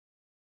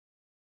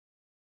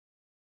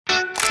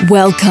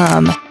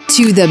Welcome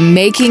to the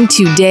Making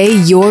Today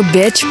Your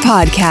Bitch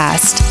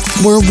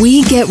podcast, where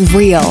we get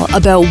real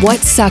about what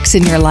sucks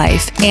in your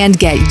life and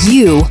get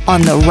you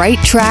on the right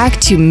track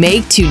to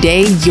make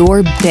today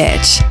your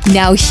bitch.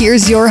 Now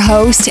here's your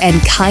host and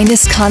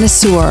kindness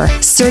connoisseur,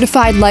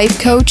 certified life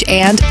coach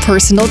and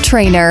personal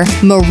trainer,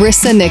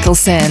 Marissa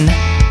Nicholson.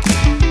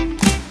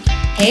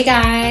 Hey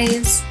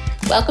guys,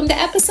 welcome to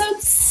episode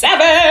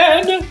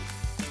 7.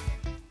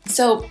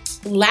 So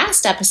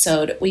last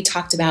episode, we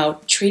talked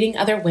about treating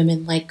other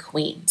women like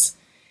queens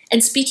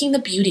and speaking the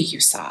beauty you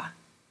saw.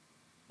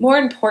 More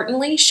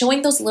importantly,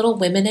 showing those little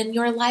women in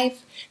your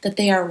life that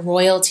they are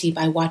royalty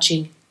by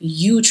watching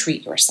you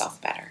treat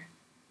yourself better.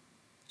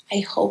 I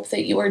hope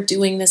that you are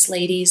doing this,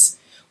 ladies.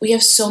 We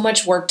have so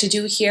much work to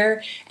do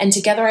here, and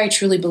together I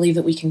truly believe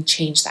that we can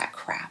change that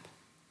crap.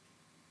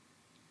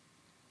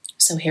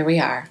 So here we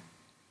are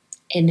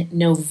in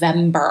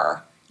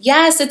November.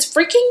 Yes, it's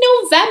freaking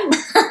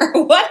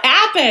November. What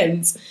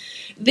happens?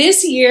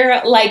 This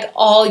year, like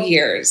all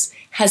years,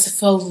 has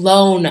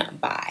flown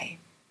by.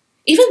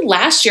 Even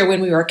last year when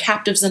we were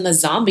captives in the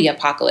zombie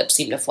apocalypse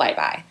seemed to fly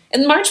by.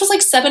 And March was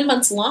like 7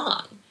 months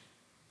long.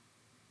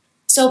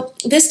 So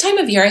this time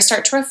of year, I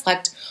start to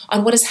reflect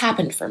on what has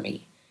happened for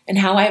me and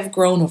how I have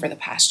grown over the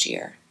past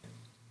year.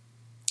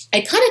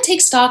 I kind of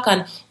take stock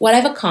on what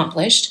I've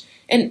accomplished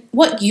and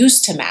what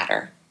used to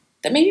matter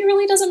that maybe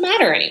really doesn't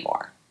matter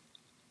anymore.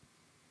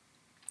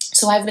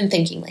 So I've been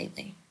thinking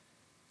lately,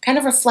 kind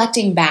of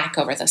reflecting back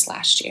over this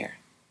last year.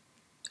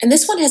 And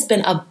this one has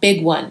been a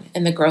big one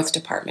in the growth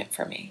department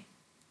for me.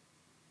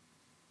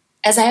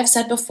 As I have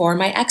said before,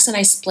 my ex and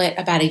I split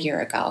about a year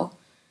ago.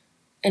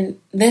 And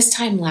this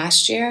time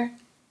last year,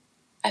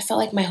 I felt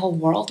like my whole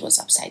world was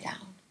upside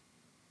down.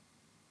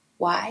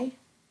 Why?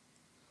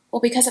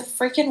 Well, because it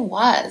freaking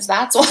was.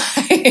 That's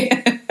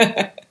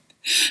why.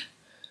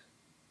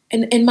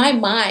 And in my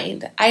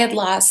mind, I had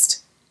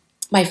lost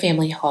my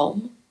family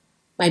home,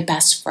 my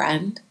best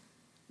friend,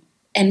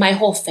 and my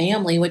whole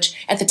family, which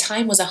at the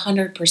time was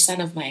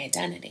 100% of my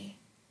identity.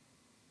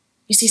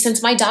 You see,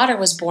 since my daughter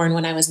was born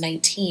when I was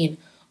 19,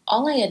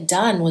 all I had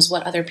done was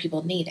what other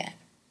people needed,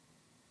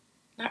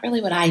 not really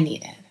what I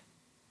needed.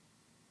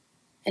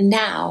 And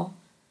now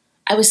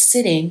I was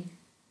sitting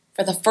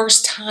for the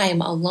first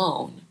time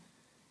alone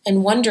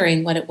and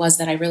wondering what it was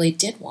that I really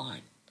did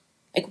want,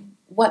 like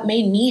what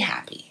made me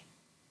happy.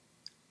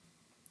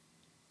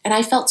 And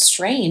I felt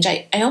strange.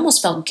 I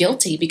almost felt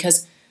guilty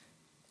because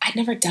I'd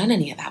never done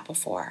any of that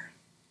before.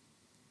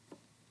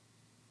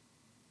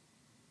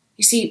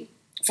 You see,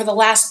 for the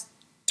last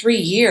 3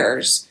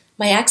 years,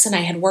 my ex and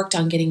I had worked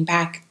on getting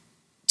back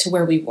to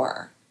where we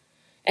were.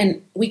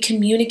 And we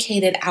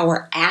communicated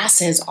our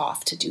asses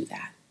off to do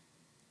that,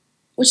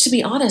 which, to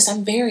be honest,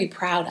 I'm very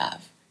proud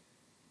of.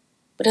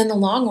 But in the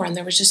long run,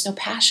 there was just no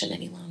passion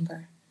any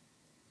longer.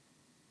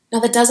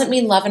 Now, that doesn't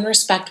mean love and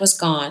respect was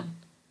gone,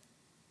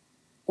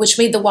 which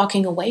made the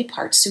walking away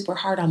part super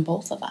hard on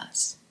both of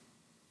us.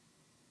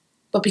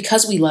 But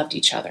because we loved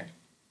each other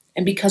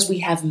and because we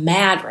have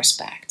mad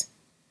respect,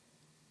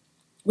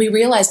 we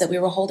realized that we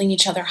were holding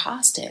each other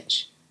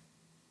hostage.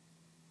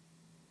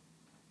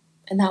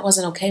 And that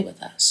wasn't okay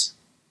with us.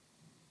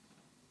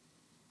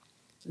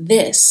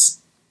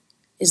 This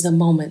is the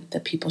moment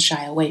that people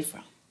shy away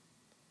from.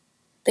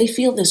 They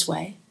feel this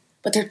way,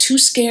 but they're too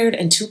scared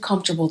and too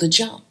comfortable to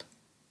jump.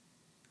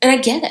 And I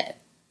get it.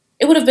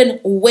 It would have been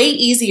way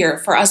easier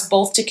for us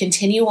both to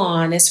continue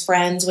on as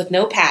friends with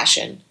no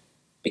passion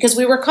because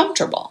we were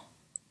comfortable.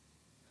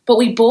 But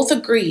we both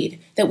agreed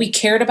that we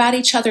cared about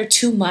each other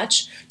too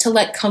much to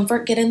let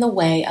comfort get in the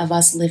way of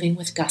us living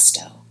with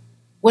gusto,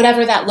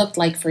 whatever that looked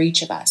like for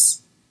each of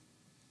us.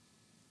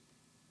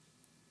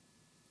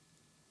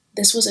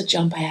 This was a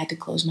jump I had to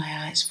close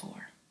my eyes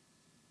for.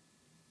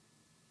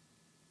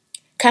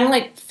 Kind of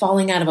like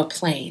falling out of a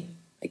plane.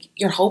 Like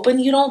you're hoping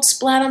you don't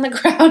splat on the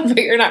ground,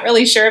 but you're not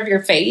really sure of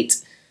your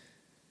fate.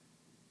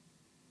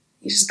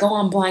 You just go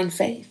on blind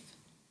faith.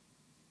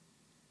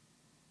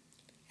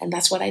 And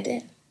that's what I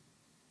did.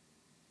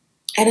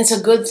 And it's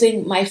a good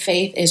thing my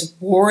faith is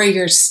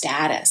warrior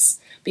status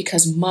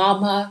because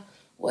mama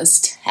was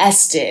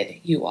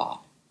tested, you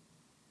all.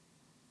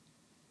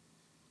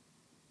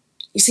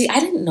 You see,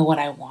 I didn't know what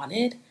I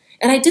wanted,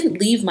 and I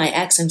didn't leave my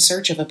ex in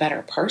search of a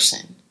better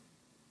person.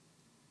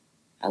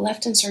 I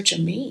left in search of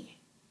me,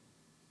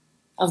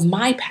 of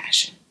my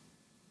passion.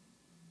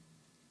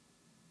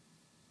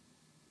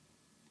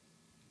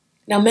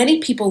 Now, many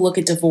people look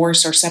at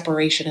divorce or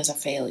separation as a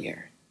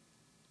failure.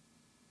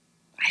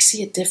 I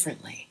see it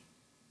differently.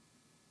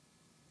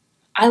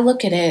 I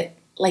look at it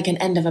like an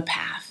end of a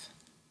path.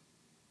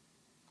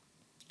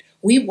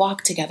 We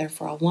walked together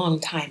for a long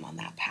time on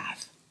that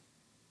path.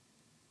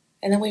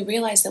 And then we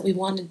realized that we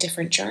wanted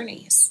different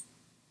journeys.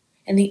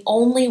 And the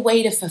only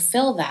way to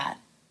fulfill that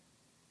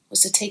was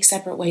to take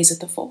separate ways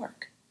at the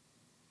fork.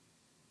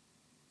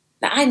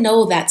 Now, I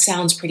know that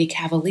sounds pretty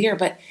cavalier,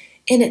 but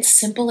in its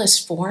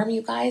simplest form,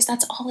 you guys,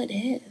 that's all it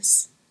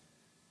is.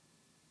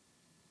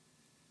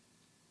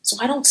 So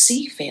I don't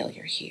see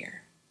failure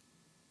here.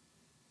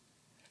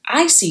 I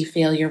I see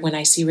failure when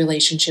I see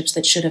relationships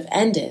that should have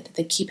ended,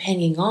 that keep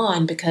hanging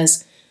on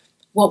because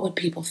what would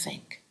people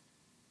think?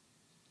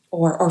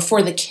 Or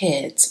for the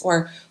kids,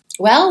 or,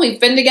 well,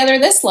 we've been together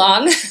this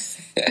long.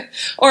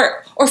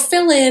 or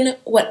fill in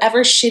whatever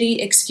shitty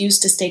excuse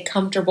to stay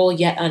comfortable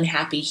yet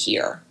unhappy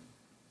here.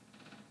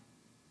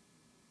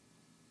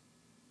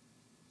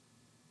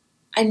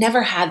 I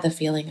never had the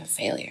feeling of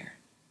failure.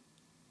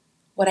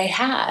 What I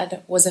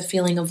had was a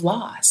feeling of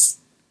loss.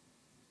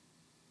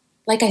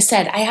 Like I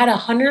said, I had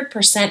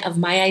 100% of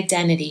my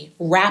identity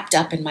wrapped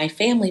up in my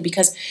family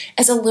because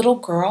as a little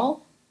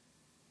girl,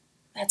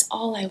 that's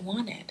all I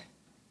wanted.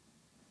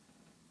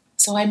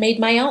 So I made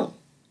my own.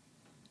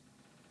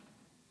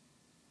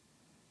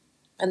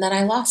 And then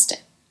I lost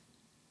it.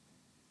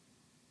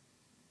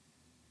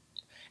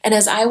 And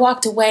as I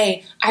walked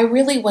away, I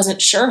really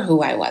wasn't sure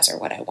who I was or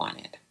what I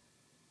wanted.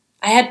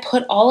 I had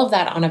put all of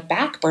that on a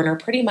back burner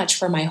pretty much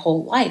for my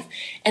whole life.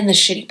 And the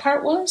shitty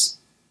part was,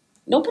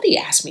 nobody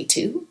asked me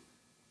to.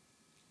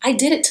 I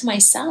did it to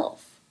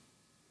myself.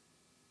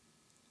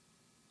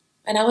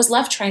 And I was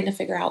left trying to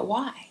figure out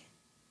why.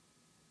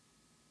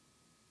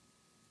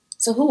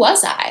 So who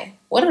was I?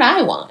 What did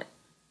I want?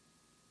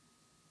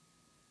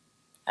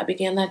 I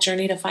began that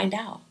journey to find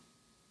out.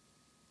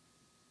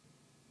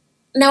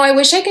 Now, I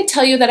wish I could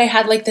tell you that I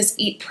had like this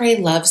eat, pray,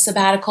 love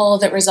sabbatical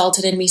that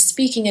resulted in me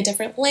speaking a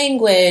different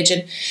language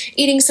and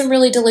eating some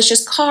really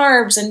delicious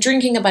carbs and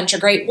drinking a bunch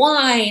of great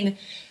wine.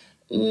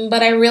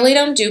 But I really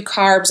don't do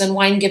carbs and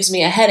wine gives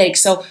me a headache.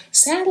 So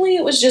sadly,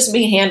 it was just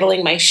me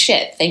handling my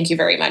shit. Thank you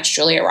very much,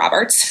 Julia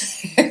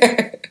Roberts.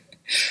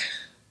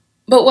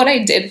 But what I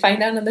did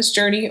find out on this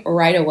journey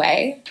right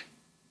away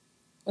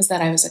was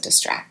that I was a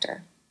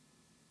distractor.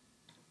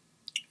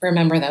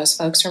 Remember those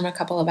folks from a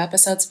couple of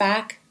episodes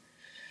back?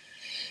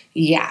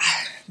 Yeah,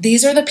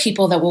 these are the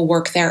people that will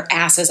work their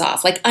asses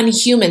off, like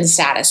unhuman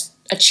status,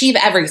 achieve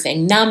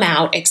everything, numb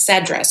out,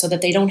 etc., so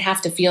that they don't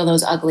have to feel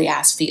those ugly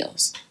ass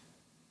feels.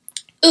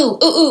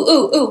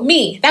 Ooh,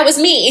 me. That was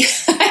me.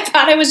 I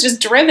thought I was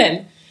just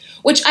driven,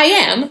 which I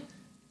am,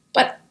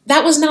 but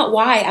that was not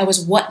why I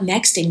was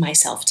what-nexting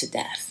myself to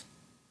death.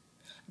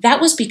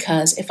 That was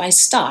because if I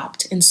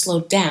stopped and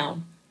slowed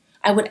down,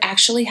 I would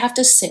actually have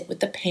to sit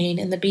with the pain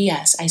and the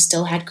BS I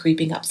still had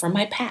creeping up from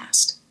my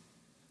past.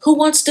 Who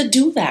wants to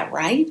do that,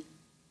 right?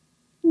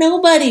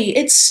 Nobody.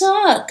 It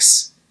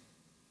sucks.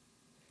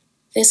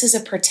 This is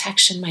a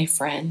protection, my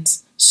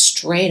friends.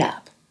 Straight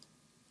up.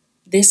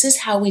 This is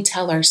how we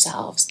tell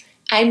ourselves,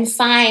 I'm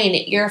fine,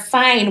 you're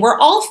fine, we're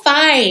all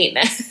fine.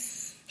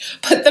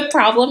 But the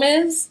problem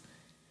is,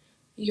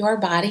 your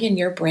body and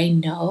your brain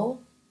know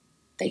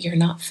that you're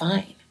not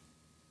fine.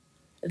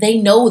 They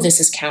know this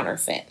is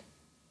counterfeit,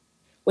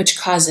 which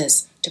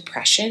causes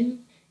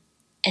depression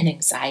and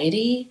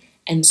anxiety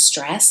and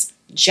stress,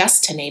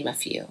 just to name a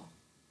few.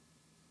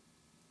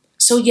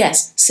 So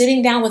yes,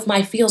 sitting down with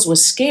my feels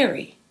was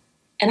scary,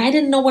 and I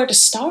didn't know where to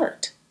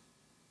start.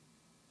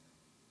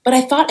 But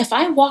I thought if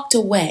I walked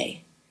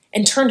away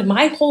and turned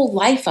my whole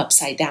life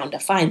upside down to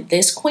find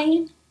this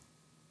queen,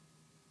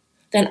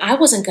 then I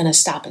wasn't going to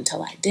stop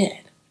until I did.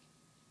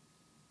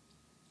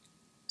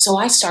 So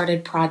I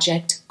started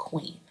Project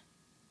Queen.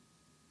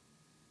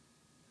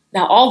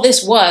 Now, all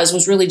this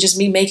was really just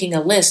me making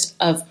a list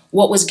of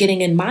what was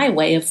getting in my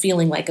way of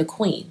feeling like a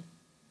queen,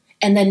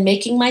 and then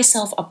making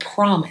myself a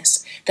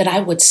promise that I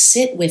would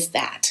sit with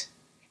that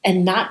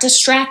and not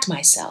distract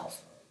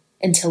myself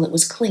until it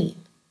was clean.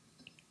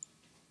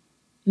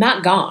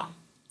 Not gone.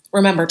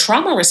 Remember,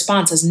 trauma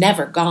response is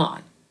never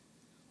gone.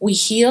 We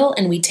heal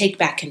and we take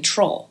back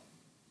control.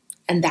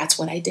 And that's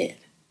what I did.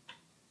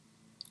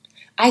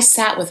 I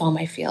sat with all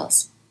my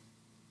feels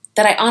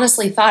that I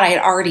honestly thought I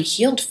had already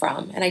healed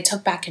from, and I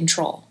took back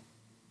control.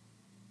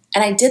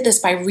 And I did this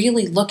by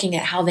really looking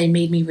at how they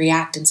made me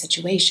react in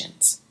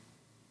situations.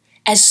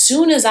 As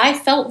soon as I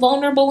felt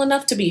vulnerable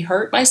enough to be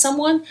hurt by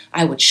someone,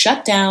 I would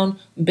shut down,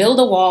 build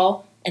a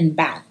wall, and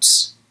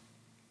bounce.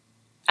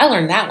 I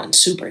learned that one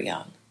super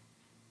young.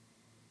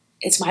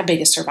 It's my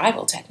biggest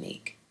survival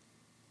technique.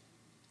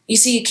 You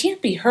see, you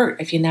can't be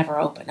hurt if you never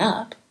open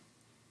up.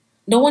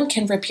 No one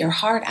can rip your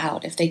heart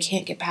out if they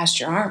can't get past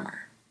your armor.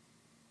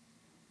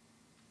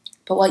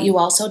 But what you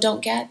also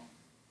don't get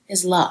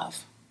is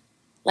love.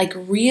 Like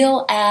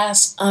real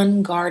ass,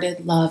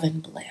 unguarded love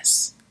and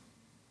bliss.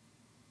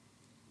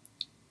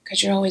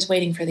 Because you're always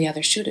waiting for the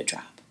other shoe to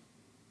drop.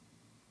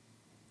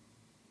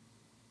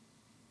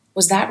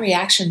 Was that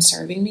reaction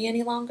serving me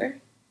any longer?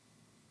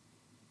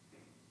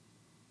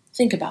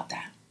 Think about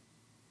that.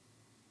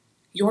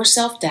 Your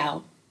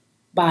self-doubt,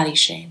 body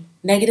shame,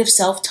 negative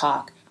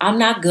self-talk, I'm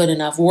not good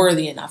enough,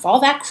 worthy enough, all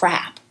that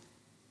crap.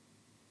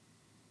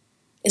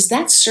 Is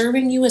that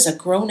serving you as a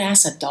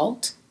grown-ass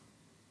adult?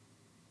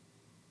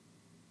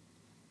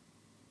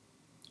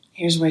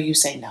 Here's where you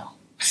say no.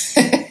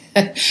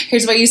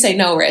 Here's where you say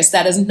no, Riz.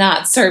 That is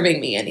not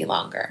serving me any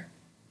longer.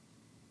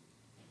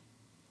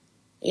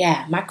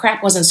 Yeah, my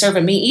crap wasn't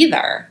serving me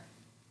either.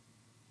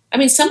 I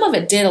mean, some of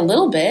it did a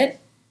little bit.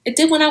 It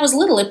did when I was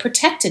little. It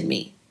protected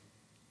me.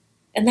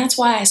 And that's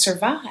why I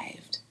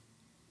survived.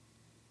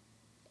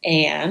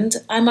 And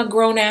I'm a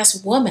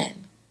grown-ass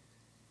woman.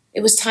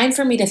 It was time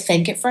for me to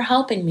thank it for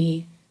helping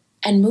me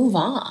and move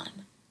on.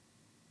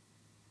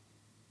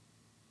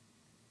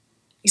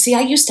 You see,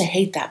 I used to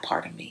hate that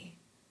part of me.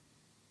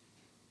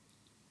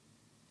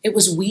 It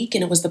was weak,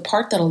 and it was the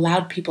part that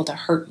allowed people to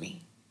hurt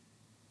me.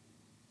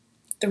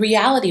 The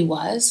reality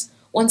was,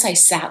 once I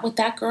sat with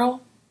that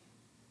girl,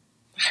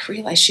 I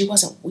realized she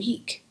wasn't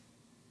weak.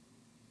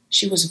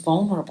 She was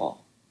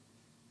vulnerable.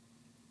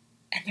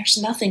 And there's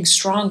nothing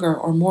stronger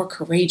or more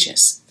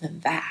courageous than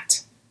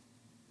that.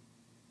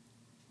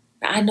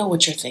 Now, I know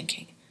what you're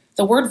thinking.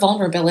 The word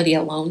vulnerability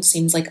alone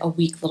seems like a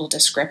weak little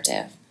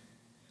descriptive.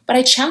 But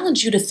I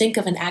challenge you to think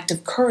of an act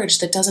of courage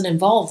that doesn't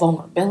involve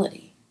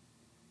vulnerability.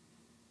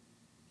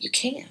 You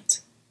can't.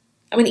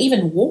 I mean,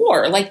 even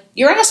war, like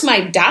your ass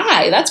might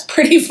die. That's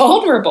pretty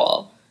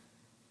vulnerable.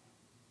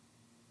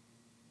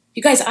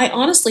 You guys, I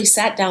honestly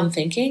sat down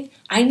thinking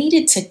I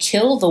needed to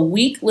kill the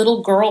weak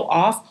little girl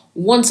off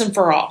once and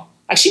for all.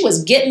 Like she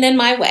was getting in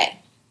my way.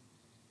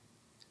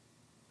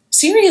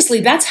 Seriously,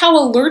 that's how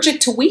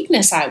allergic to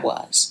weakness I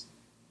was.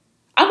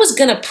 I was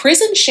going to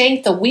prison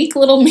shank the weak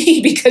little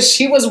me because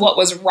she was what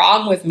was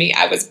wrong with me.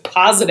 I was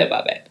positive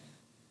of it.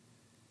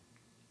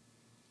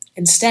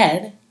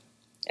 Instead,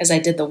 as I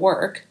did the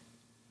work,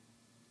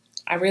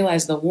 I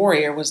realized the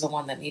warrior was the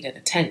one that needed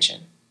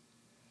attention.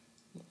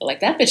 Like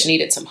that bitch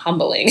needed some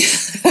humbling.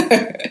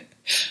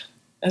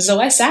 And so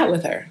I sat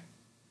with her.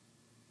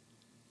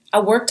 I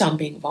worked on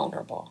being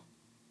vulnerable.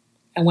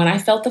 And when I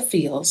felt the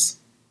feels,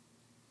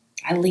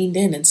 I leaned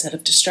in instead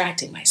of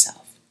distracting myself.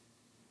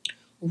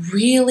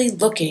 Really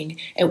looking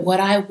at what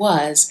I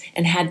was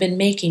and had been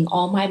making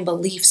all my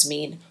beliefs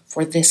mean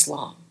for this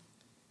long.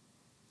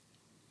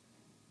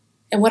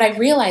 And what I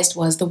realized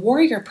was the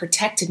warrior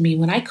protected me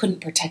when I couldn't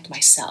protect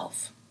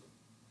myself.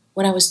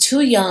 When I was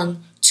too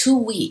young, too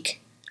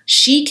weak,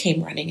 she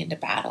came running into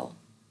battle.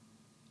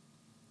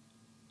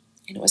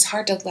 And it was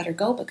hard to let her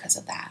go because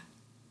of that.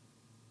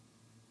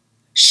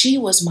 She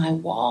was my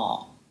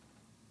wall.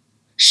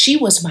 She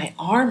was my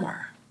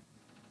armor.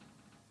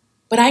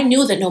 But I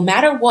knew that no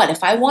matter what,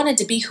 if I wanted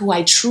to be who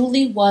I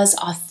truly was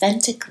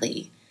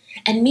authentically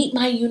and meet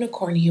my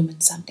unicorn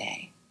human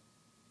someday,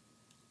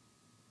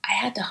 I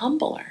had to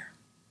humble her.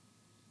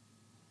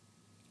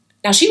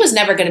 Now, she was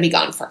never going to be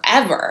gone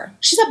forever.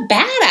 She's a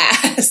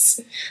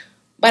badass.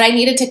 But I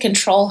needed to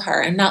control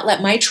her and not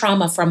let my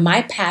trauma from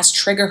my past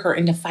trigger her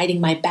into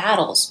fighting my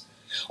battles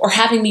or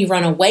having me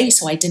run away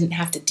so I didn't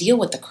have to deal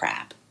with the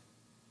crap.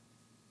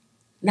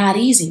 Not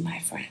easy, my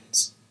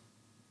friends.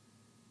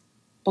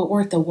 But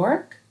worth the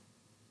work?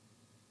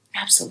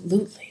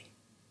 Absolutely.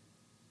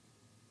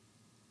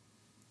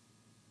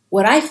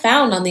 What I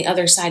found on the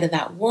other side of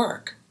that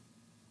work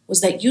was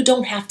that you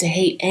don't have to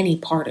hate any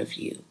part of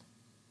you.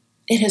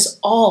 It has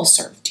all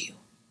served you.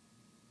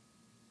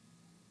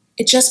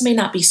 It just may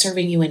not be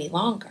serving you any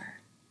longer.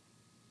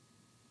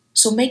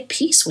 So make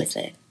peace with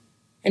it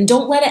and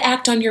don't let it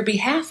act on your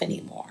behalf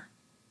anymore.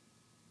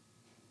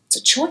 It's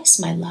a choice,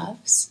 my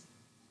loves.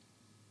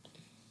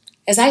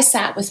 As I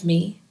sat with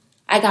me,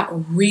 I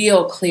got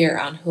real clear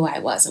on who I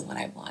was and what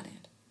I wanted.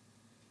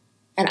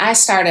 And I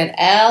started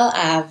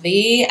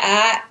LIVIN.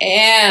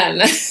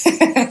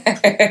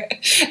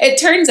 It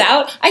turns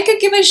out I could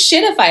give a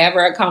shit if I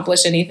ever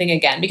accomplish anything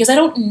again because I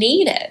don't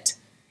need it.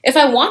 If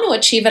I want to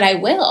achieve it, I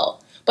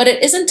will. But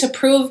it isn't to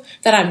prove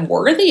that I'm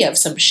worthy of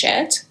some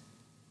shit.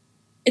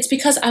 It's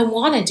because I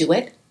want to do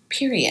it,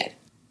 period.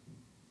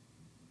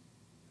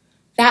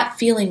 That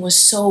feeling was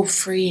so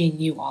freeing,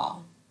 you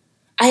all.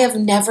 I have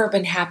never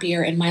been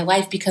happier in my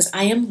life because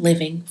I am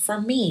living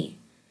for me.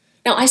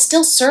 Now, I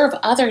still serve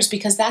others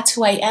because that's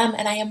who I am,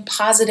 and I am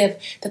positive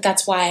that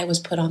that's why I was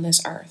put on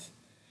this earth.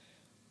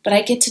 But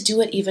I get to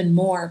do it even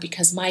more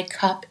because my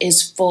cup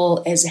is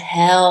full as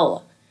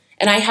hell,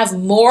 and I have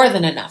more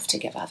than enough to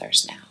give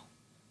others now.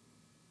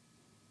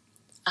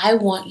 I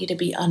want you to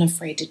be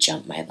unafraid to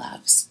jump, my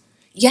loves.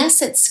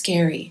 Yes, it's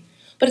scary,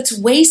 but it's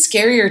way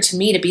scarier to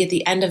me to be at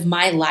the end of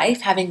my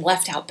life having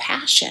left out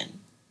passion.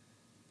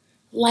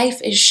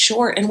 Life is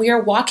short, and we are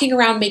walking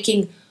around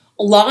making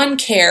lawn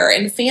care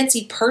and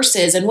fancy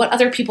purses and what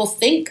other people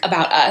think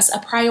about us a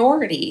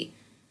priority.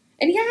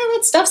 And yeah,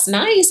 that stuff's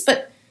nice,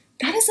 but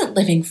that isn't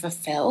living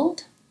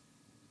fulfilled.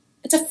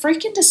 It's a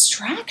freaking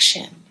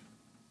distraction.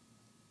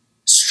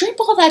 Strip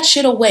all that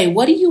shit away.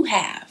 What do you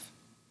have?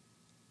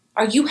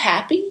 Are you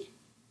happy?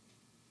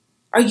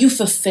 Are you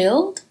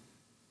fulfilled?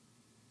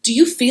 Do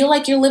you feel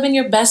like you're living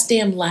your best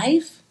damn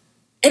life?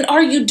 And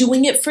are you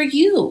doing it for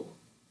you?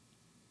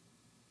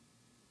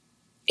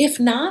 If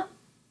not,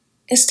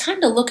 it's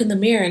time to look in the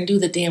mirror and do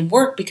the damn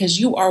work because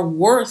you are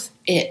worth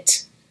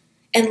it.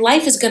 And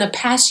life is going to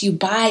pass you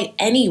by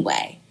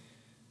anyway.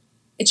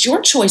 It's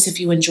your choice if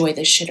you enjoy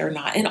this shit or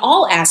not, in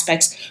all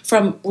aspects,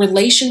 from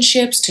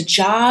relationships to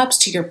jobs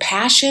to your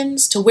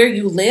passions to where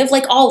you live,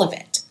 like all of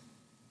it.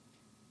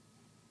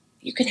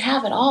 You can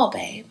have it all,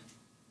 babe.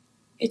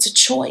 It's a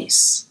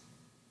choice.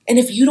 And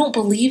if you don't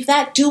believe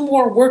that, do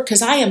more work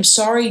because I am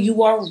sorry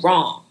you are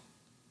wrong.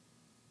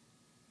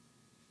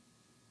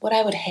 What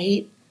I would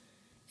hate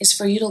is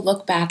for you to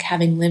look back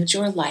having lived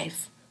your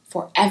life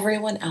for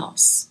everyone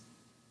else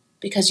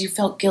because you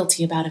felt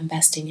guilty about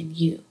investing in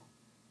you.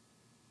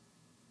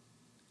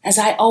 As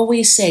I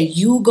always say,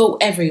 you go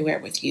everywhere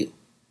with you.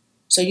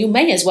 So you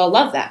may as well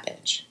love that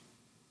bitch.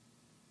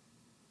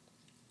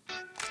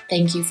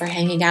 Thank you for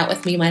hanging out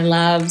with me, my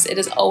loves. It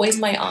is always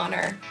my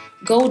honor.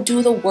 Go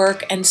do the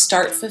work and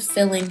start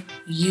fulfilling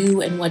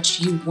you and what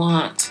you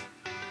want.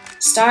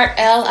 Start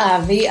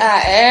LIVIN.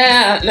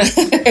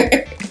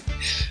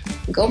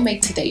 Go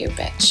make today your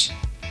bitch.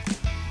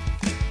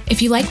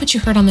 If you like what you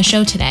heard on the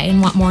show today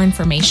and want more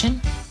information,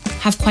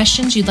 have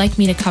questions you'd like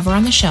me to cover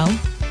on the show,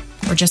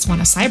 or just want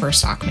to cyber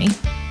stalk me,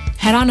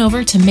 head on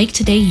over to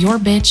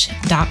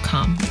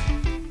MakeTodayYourBitch.com.